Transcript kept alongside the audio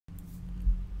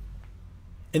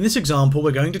In this example,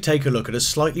 we're going to take a look at a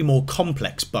slightly more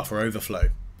complex buffer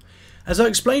overflow. As I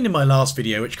explained in my last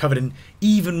video, which covered an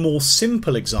even more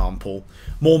simple example,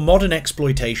 more modern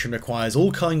exploitation requires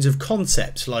all kinds of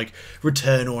concepts like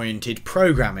return-oriented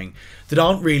programming that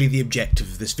aren't really the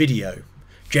objective of this video.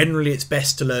 Generally, it's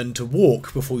best to learn to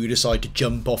walk before you decide to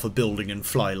jump off a building and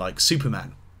fly like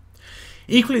Superman.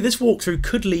 Equally, this walkthrough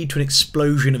could lead to an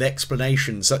explosion of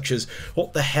explanations such as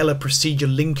what the hell a procedure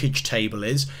linkage table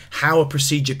is, how a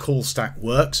procedure call stack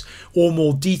works, or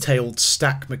more detailed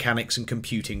stack mechanics and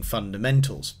computing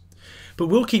fundamentals. But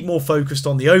we'll keep more focused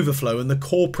on the overflow and the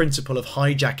core principle of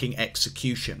hijacking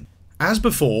execution. As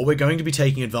before, we're going to be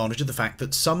taking advantage of the fact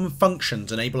that some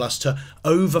functions enable us to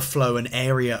overflow an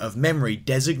area of memory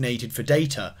designated for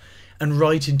data and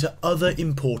write into other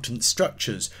important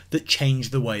structures that change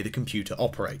the way the computer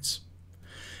operates.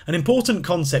 An important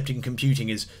concept in computing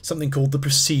is something called the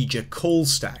procedure call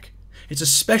stack. It's a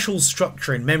special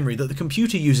structure in memory that the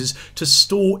computer uses to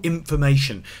store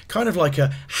information, kind of like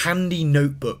a handy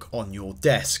notebook on your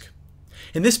desk.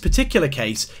 In this particular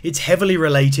case, it's heavily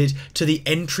related to the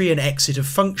entry and exit of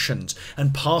functions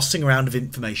and passing around of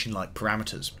information like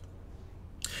parameters.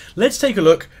 Let's take a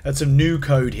look at some new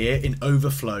code here in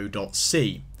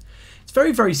overflow.c. It's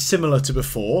very similar to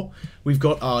before. We've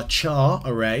got our char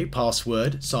array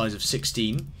password size of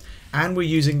 16 and we're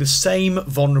using the same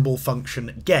vulnerable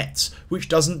function gets, which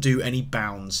doesn't do any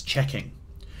bounds checking.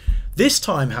 This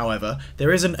time, however,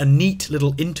 there isn't a neat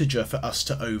little integer for us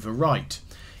to overwrite.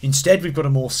 Instead, we've got a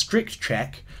more strict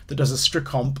check that does a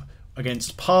strcomp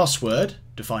against password,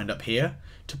 defined up here,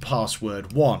 to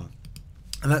password1.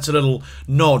 And that's a little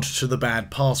nod to the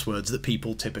bad passwords that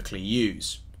people typically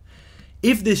use.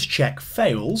 If this check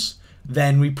fails,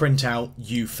 then we print out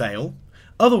you fail.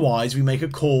 Otherwise, we make a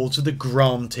call to the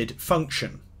granted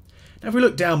function. Now, if we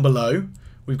look down below,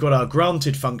 we've got our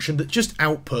granted function that just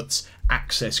outputs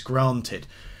access granted.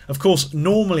 Of course,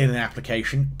 normally in an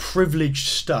application, privileged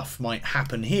stuff might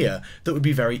happen here that would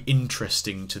be very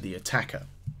interesting to the attacker.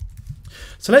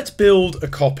 So let's build a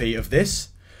copy of this.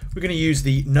 We're going to use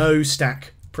the no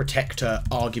stack protector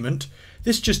argument.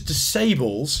 This just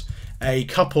disables a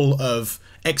couple of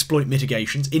exploit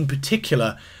mitigations, in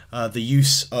particular the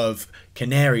use of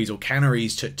canaries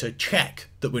to check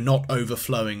that we're not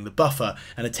overflowing the buffer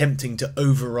and attempting to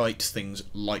overwrite things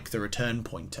like the return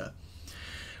pointer.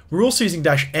 We're also using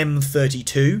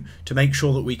 -m32 to make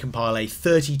sure that we compile a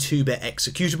 32-bit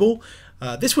executable.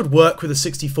 This would work with a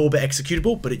 64-bit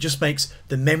executable, but it just makes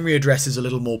the memory addresses a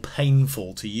little more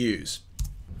painful to use.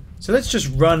 So let's just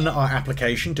run our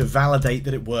application to validate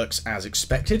that it works as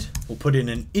expected. We'll put in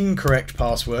an incorrect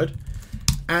password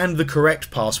and the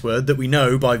correct password that we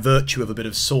know by virtue of a bit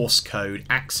of source code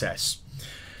access.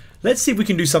 Let's see if we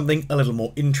can do something a little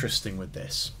more interesting with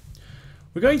this.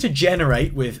 We're going to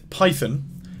generate with Python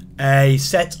a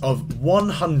set of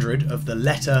 100 of the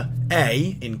letter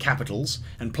A in capitals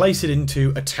and place it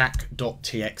into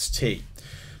attack.txt.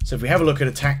 So if we have a look at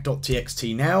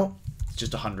attack.txt now, it's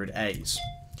just 100 A's.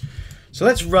 So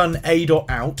let's run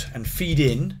a.out and feed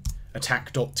in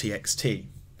attack.txt.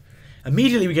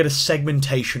 Immediately we get a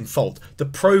segmentation fault. The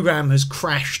program has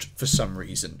crashed for some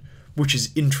reason, which is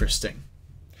interesting.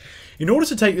 In order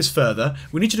to take this further,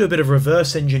 we need to do a bit of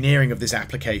reverse engineering of this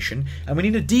application, and we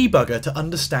need a debugger to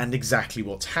understand exactly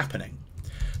what's happening.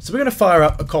 So we're going to fire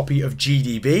up a copy of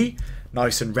GDB,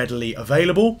 nice and readily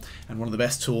available, and one of the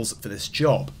best tools for this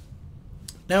job.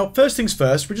 Now, first things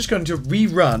first, we're just going to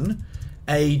rerun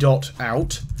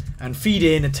a.out and feed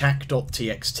in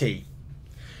attack.txt.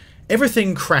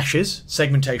 Everything crashes,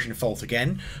 segmentation fault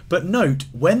again, but note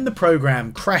when the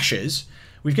program crashes,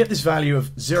 we get this value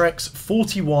of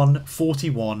 0x41,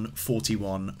 41,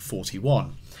 41,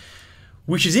 41,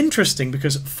 which is interesting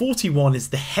because 41 is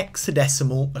the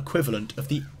hexadecimal equivalent of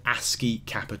the ASCII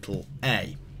capital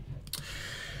A.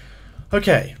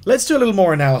 Okay, let's do a little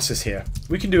more analysis here.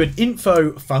 We can do an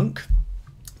info func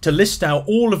to list out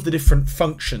all of the different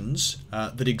functions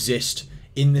that exist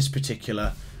in this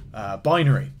particular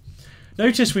binary.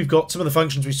 Notice we've got some of the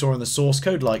functions we saw in the source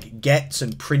code like gets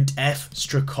and printf,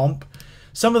 strcomp,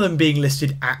 some of them being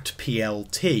listed at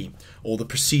PLT, or the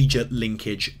procedure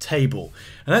linkage table.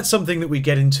 And that's something that we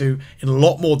get into in a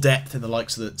lot more depth in the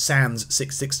likes of the SANS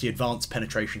 660 Advanced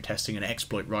Penetration Testing and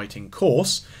Exploit Writing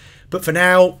course, but for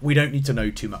now we don't need to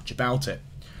know too much about it.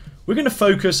 We're going to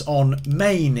focus on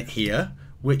main here,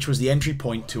 which was the entry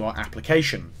point to our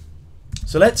application.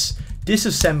 So let's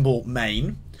disassemble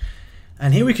main,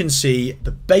 and here we can see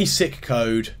the basic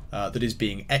code that is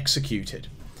being executed.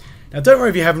 Now don't worry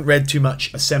if you haven't read too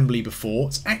much assembly before,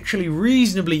 it's actually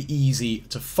reasonably easy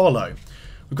to follow.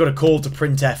 We've got a call to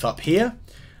printf up here,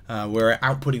 we're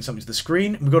outputting something to the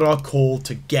screen. We've got our call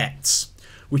to gets,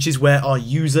 which is where our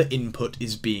user input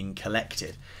is being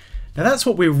collected. Now that's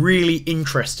what we're really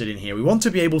interested in here. We want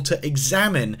to be able to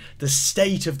examine the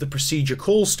state of the procedure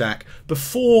call stack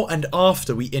before and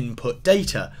after we input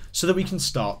data so that we can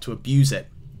start to abuse it.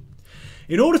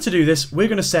 In order to do this, we're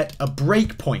going to set a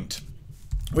breakpoint,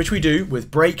 which we do with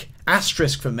break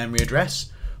asterisk for memory address,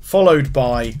 followed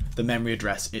by the memory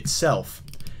address itself.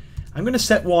 I'm going to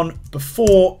set one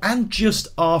before and just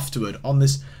afterward on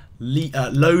this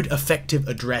load effective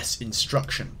address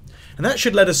instruction. And that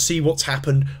should let us see what's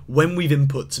happened when we've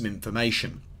input some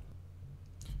information.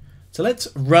 So let's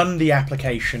run the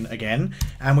application again,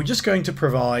 and we're just going to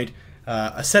provide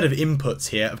a set of inputs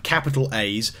here of capital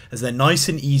A's, as they're nice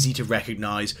and easy to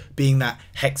recognize, being that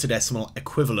hexadecimal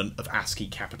equivalent of ASCII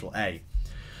capital A.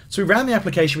 So we ran the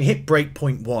application, we hit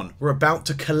breakpoint 1. We're about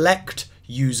to collect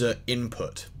user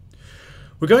input.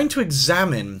 We're going to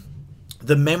examine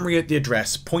the memory at the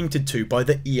address pointed to by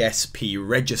the ESP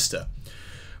register.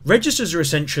 Registers are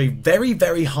essentially very,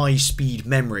 very high speed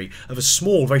memory of a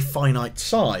small, very finite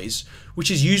size, which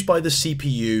is used by the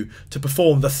CPU to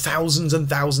perform the thousands and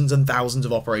thousands and thousands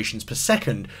of operations per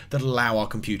second that allow our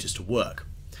computers to work.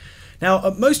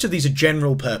 Now, most of these are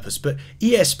general purpose, but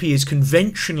ESP is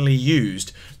conventionally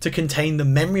used to contain the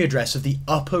memory address of the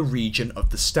upper region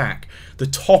of the stack, the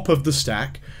top of the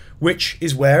stack, which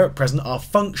is where at present our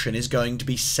function is going to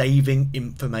be saving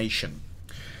information.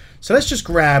 So let's just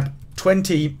grab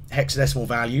 20 hexadecimal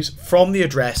values from the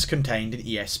address contained in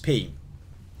ESP.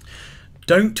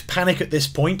 Don't panic at this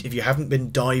point if you haven't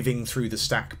been diving through the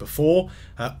stack before,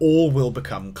 all will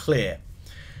become clear.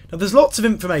 Now there's lots of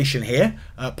information here,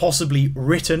 possibly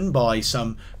written by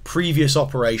some previous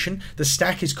operation. The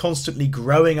stack is constantly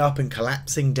growing up and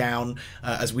collapsing down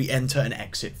as we enter and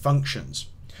exit functions.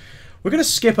 We're going to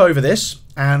skip over this,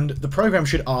 and the program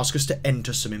should ask us to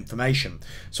enter some information.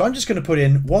 So I'm just going to put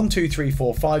in 1, 2, 3,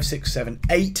 4, 5, 6, 7,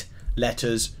 8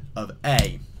 letters of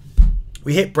A.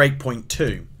 We hit breakpoint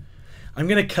 2. I'm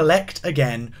going to collect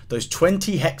again those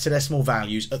 20 hexadecimal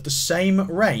values at the same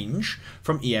range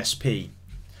from ESP.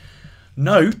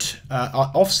 Note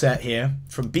our offset here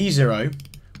from B0,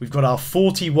 we've got our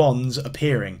 41s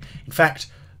appearing. In fact,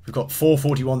 we've got 4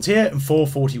 41s here and 4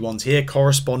 41s here,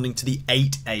 corresponding to the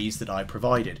 8 A's that I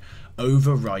provided,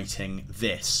 overwriting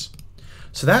this.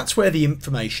 So that's where the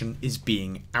information is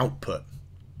being output.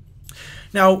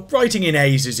 Now, writing in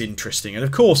A's is interesting, and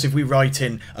of course if we write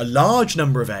in a large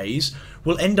number of A's,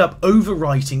 we'll end up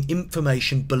overwriting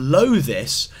information below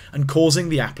this and causing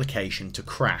the application to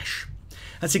crash.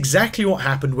 That's exactly what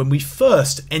happened when we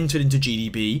first entered into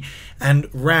GDB and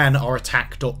ran our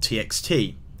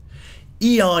attack.txt.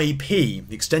 EIP,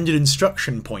 the extended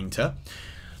instruction pointer,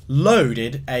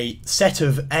 loaded a set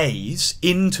of A's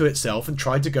into itself and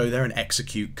tried to go there and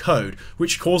execute code,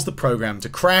 which caused the program to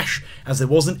crash as there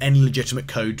wasn't any legitimate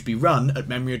code to be run at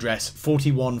memory address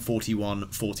 41, 41,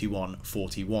 41,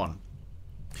 41.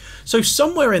 So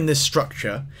somewhere in this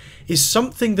structure is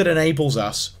something that enables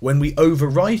us, when we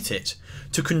overwrite it,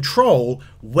 to control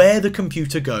where the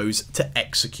computer goes to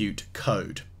execute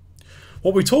code.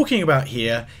 What we're talking about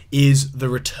here is the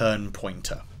return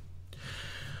pointer.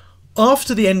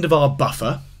 After the end of our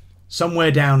buffer,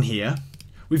 somewhere down here,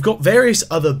 we've got various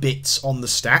other bits on the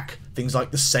stack, things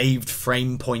like the saved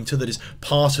frame pointer that is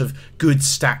part of good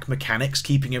stack mechanics,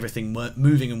 keeping everything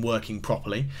moving and working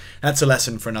properly. That's a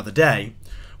lesson for another day.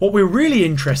 What we're really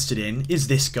interested in is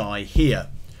this guy here,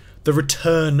 the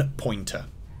return pointer.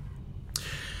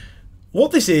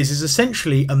 What this is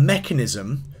essentially a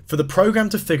mechanism for the program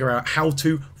to figure out how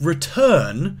to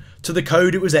return to the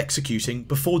code it was executing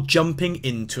before jumping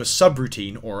into a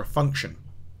subroutine or a function.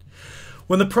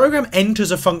 When the program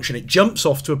enters a function, it jumps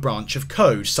off to a branch of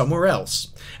code somewhere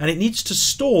else, and it needs to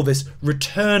store this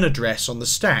return address on the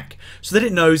stack so that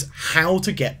it knows how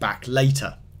to get back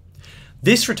later.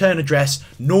 This return address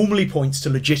normally points to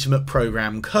legitimate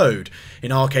program code.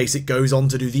 In our case, it goes on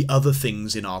to do the other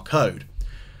things in our code.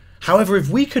 However, if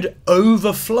we could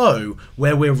overflow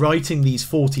where we're writing these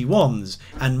 41s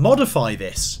and modify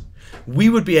this, we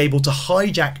would be able to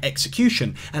hijack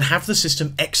execution and have the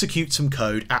system execute some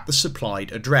code at the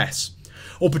supplied address.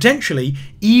 Or potentially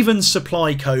even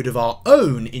supply code of our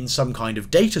own in some kind of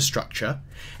data structure,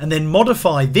 and then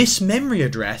modify this memory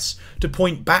address to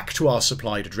point back to our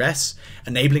supplied address,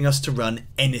 enabling us to run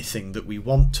anything that we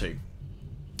want to.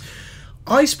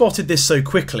 I spotted this so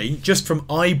quickly just from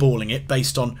eyeballing it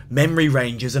based on memory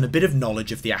ranges and a bit of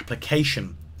knowledge of the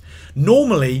application.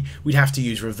 Normally, we'd have to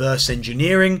use reverse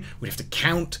engineering, we'd have to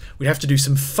count, we'd have to do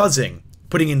some fuzzing,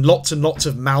 putting in lots and lots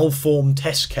of malformed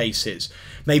test cases,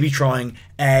 maybe trying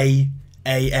A,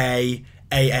 AA,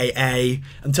 AAA,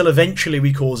 until eventually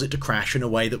we cause it to crash in a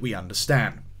way that we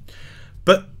understand.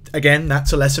 But again,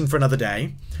 that's a lesson for another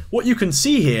day. What you can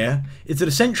see here is that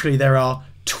essentially there are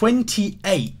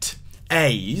 28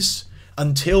 A's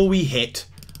until we hit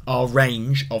our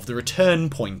range of the return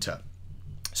pointer.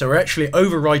 So we're actually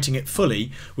overwriting it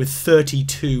fully with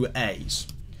 32 A's.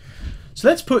 So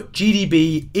let's put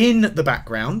GDB in the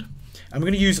background, and we're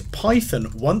going to use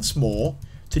Python once more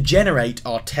to generate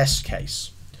our test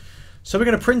case. So we're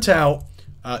going to print out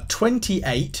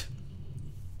 28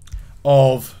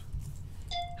 of,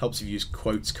 helps if you use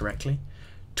quotes correctly,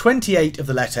 28 of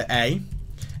the letter A,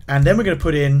 and then we're going to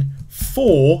put in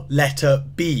 4 letter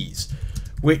B's,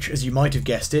 which, as you might have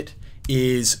guessed it,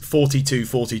 is 42,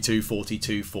 42,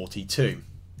 42, 42.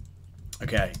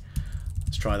 Okay,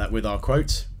 let's try that with our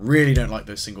quotes. Really don't like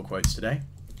those single quotes today.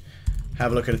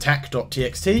 Have a look at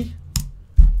attack.txt,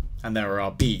 and there are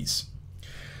our B's.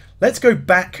 Let's go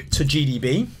back to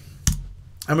GDB,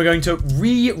 and we're going to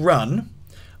rerun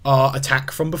our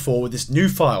attack from before with this new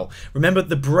file. Remember,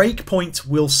 the breakpoint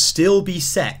will still be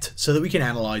set so that we can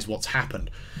analyze what's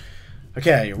happened.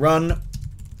 Okay, run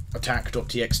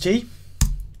attack.txt,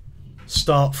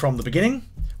 start from the beginning.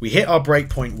 We hit our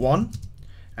breakpoint 1,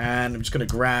 and I'm just going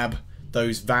to grab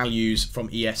those values from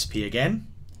ESP again.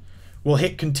 We'll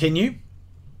hit continue,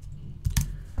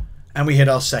 and we hit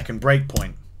our second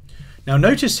breakpoint. Now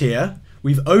notice here,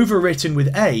 we've overwritten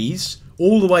with A's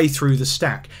all the way through the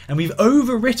stack, and we've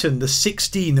overwritten the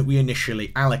 16 that we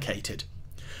initially allocated.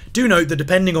 Do note that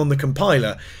depending on the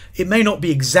compiler, it may not be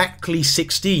exactly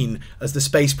 16 as the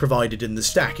space provided in the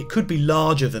stack. It could be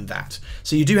larger than that.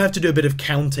 So you do have to do a bit of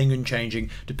counting and changing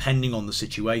depending on the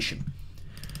situation.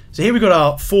 So here we've got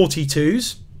our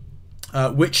 42s,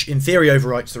 which in theory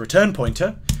overwrites the return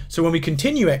pointer. So when we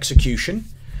continue execution,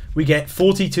 we get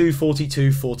 42,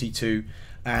 42, 42,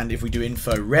 and if we do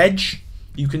info reg,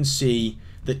 you can see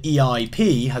that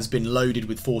EIP has been loaded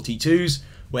with 42s,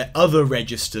 where other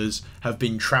registers have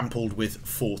been trampled with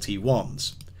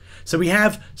 41s. So we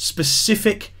have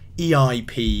specific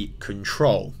EIP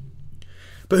control.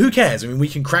 But who cares? I mean, we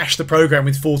can crash the program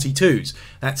with 42s.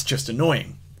 That's just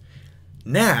annoying.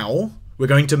 Now we're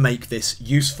going to make this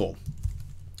useful.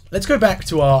 Let's go back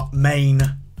to our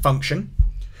main function.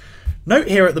 Note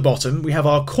here at the bottom we have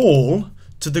our call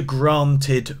to the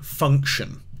granted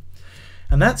function,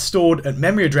 and that's stored at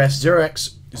memory address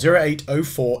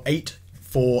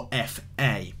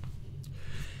 0x080484FA.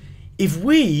 If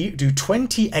we do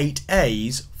 28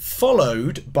 A's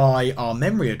followed by our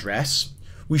memory address,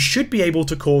 we should be able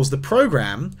to cause the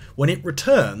program, when it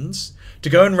returns, to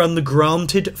go and run the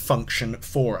granted function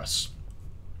for us.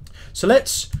 So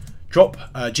let's drop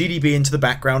GDB into the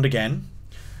background again,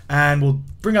 and we'll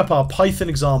bring up our Python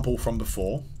example from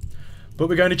before, but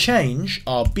we're going to change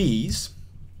our B's,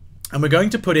 and we're going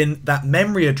to put in that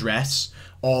memory address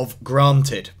of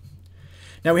granted.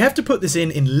 Now we have to put this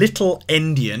in little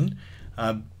endian.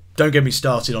 Don't get me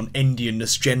started on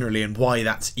endianness generally and why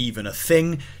that's even a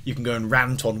thing. You can go and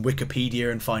rant on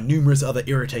Wikipedia and find numerous other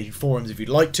irritated forums if you'd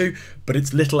like to, but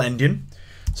it's little endian.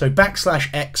 So \x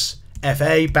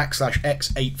FA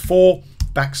 \x84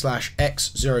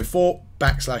 \x04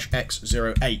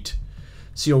 \x08.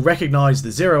 So you'll recognize the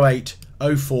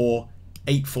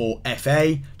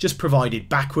 080484FA just provided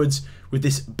backwards with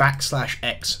this \x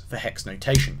for hex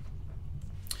notation.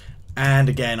 And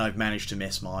again, I've managed to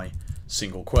miss my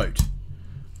single quote.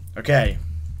 Okay,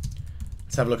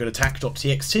 let's have a look at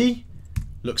attack.txt.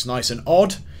 Looks nice and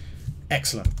odd.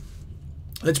 Excellent.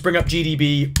 Let's bring up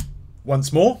GDB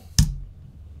once more,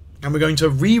 and we're going to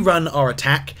rerun our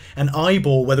attack and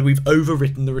eyeball whether we've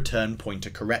overwritten the return pointer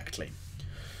correctly.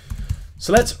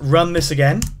 So let's run this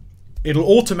again.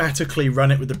 It'll automatically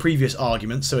run it with the previous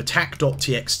argument, so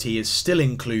attack.txt is still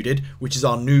included, which is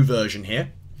our new version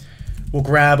here. We'll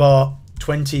grab our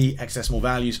 20 hexadecimal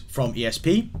values from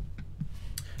ESP,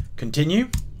 continue,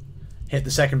 hit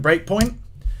the second breakpoint,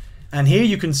 and here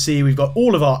you can see we've got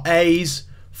all of our A's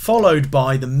followed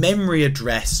by the memory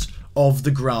address of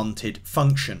the granted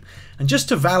function. And just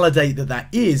to validate that that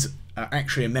is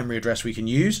actually a memory address we can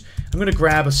use, I'm going to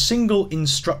grab a single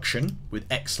instruction with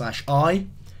x/i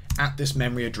at this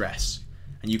memory address.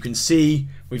 And you can see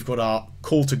we've got our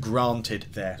call to granted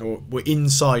there, or we're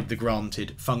inside the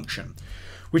granted function.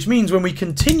 Which means when we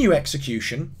continue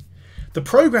execution, the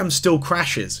program still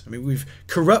crashes. I mean, we've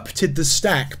corrupted the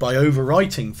stack by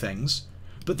overwriting things,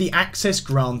 but the access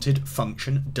granted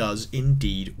function does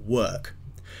indeed work.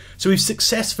 So we've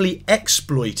successfully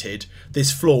exploited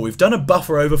this flaw. We've done a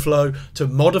buffer overflow to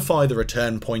modify the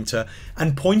return pointer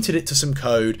and pointed it to some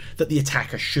code that the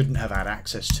attacker shouldn't have had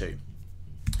access to.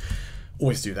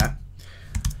 Always do that.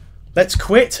 Let's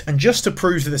quit, and just to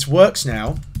prove that this works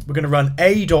now, we're going to run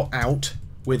a.out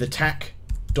with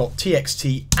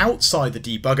attack.txt outside the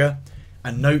debugger,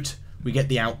 and note we get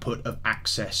the output of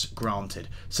access granted.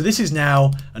 So this is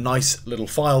now a nice little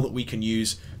file that we can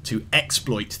use to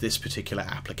exploit this particular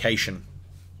application.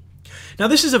 Now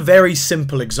this is a very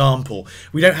simple example.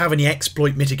 We don't have any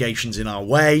exploit mitigations in our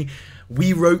way.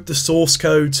 We wrote the source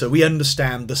code, so we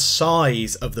understand the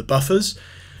size of the buffers,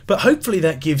 but hopefully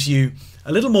that gives you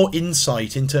a little more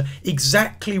insight into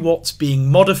exactly what's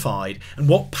being modified and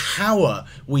what power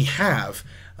we have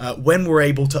when we're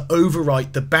able to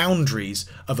overwrite the boundaries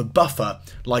of a buffer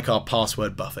like our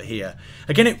password buffer here.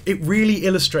 Again, it really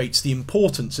illustrates the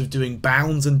importance of doing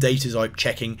bounds and data type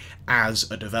checking as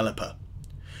a developer.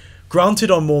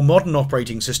 Granted, on more modern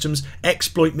operating systems,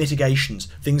 exploit mitigations,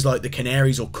 things like the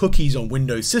canaries or cookies on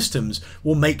Windows systems,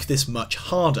 will make this much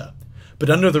harder. But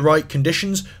under the right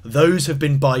conditions, those have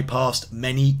been bypassed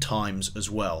many times as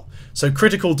well. So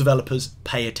critical developers,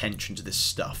 pay attention to this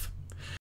stuff.